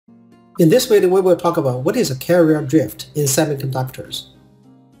In this video, we will talk about what is a carrier drift in semiconductors.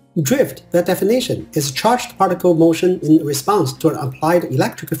 Drift, by definition, is charged particle motion in response to an applied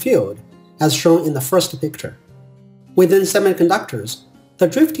electric field, as shown in the first picture. Within semiconductors, the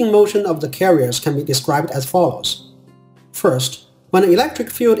drifting motion of the carriers can be described as follows. First, when an electric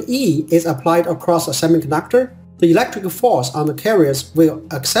field E is applied across a semiconductor, the electric force on the carriers will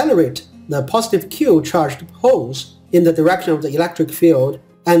accelerate the positive Q charged holes in the direction of the electric field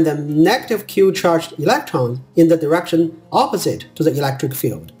and the negative Q charged electrons in the direction opposite to the electric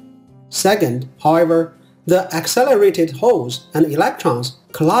field. Second, however, the accelerated holes and electrons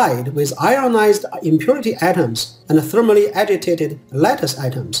collide with ionized impurity atoms and thermally agitated lattice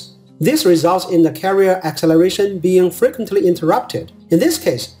atoms. This results in the carrier acceleration being frequently interrupted. In this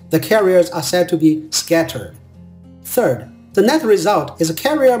case, the carriers are said to be scattered. Third, the net result is a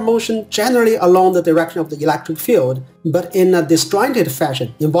carrier motion generally along the direction of the electric field, but in a disjointed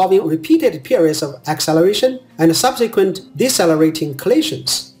fashion involving repeated periods of acceleration and subsequent decelerating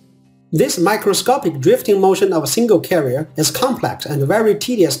collisions. This microscopic drifting motion of a single carrier is complex and very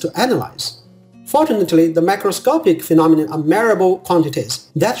tedious to analyze. Fortunately, the microscopic phenomena are measurable quantities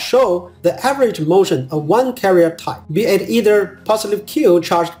that show the average motion of one carrier type, be it either positive Q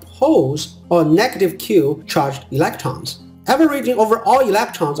charged holes or negative Q charged electrons. Averaging over all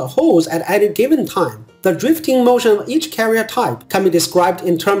electrons or holes at any given time, the drifting motion of each carrier type can be described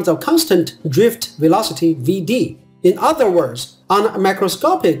in terms of constant drift velocity Vd. In other words, on a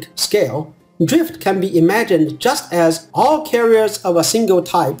macroscopic scale, drift can be imagined just as all carriers of a single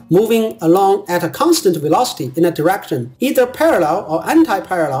type moving along at a constant velocity in a direction either parallel or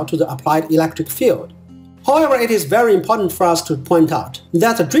anti-parallel to the applied electric field. However, it is very important for us to point out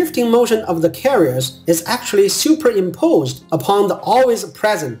that the drifting motion of the carriers is actually superimposed upon the always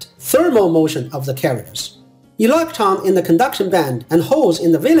present thermal motion of the carriers. Electrons in the conduction band and holes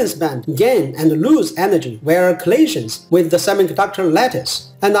in the valence band gain and lose energy via collisions with the semiconductor lattice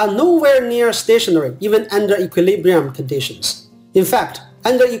and are nowhere near stationary even under equilibrium conditions. In fact,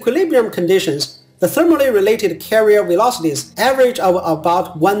 under equilibrium conditions, the thermally related carrier velocities average of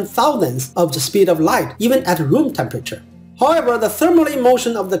about 1/1000th of the speed of light even at room temperature. However, the thermally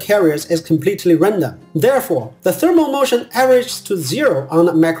motion of the carriers is completely random. Therefore, the thermal motion averaged to zero on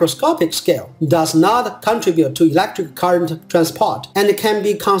a macroscopic scale does not contribute to electric current transport and can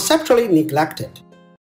be conceptually neglected.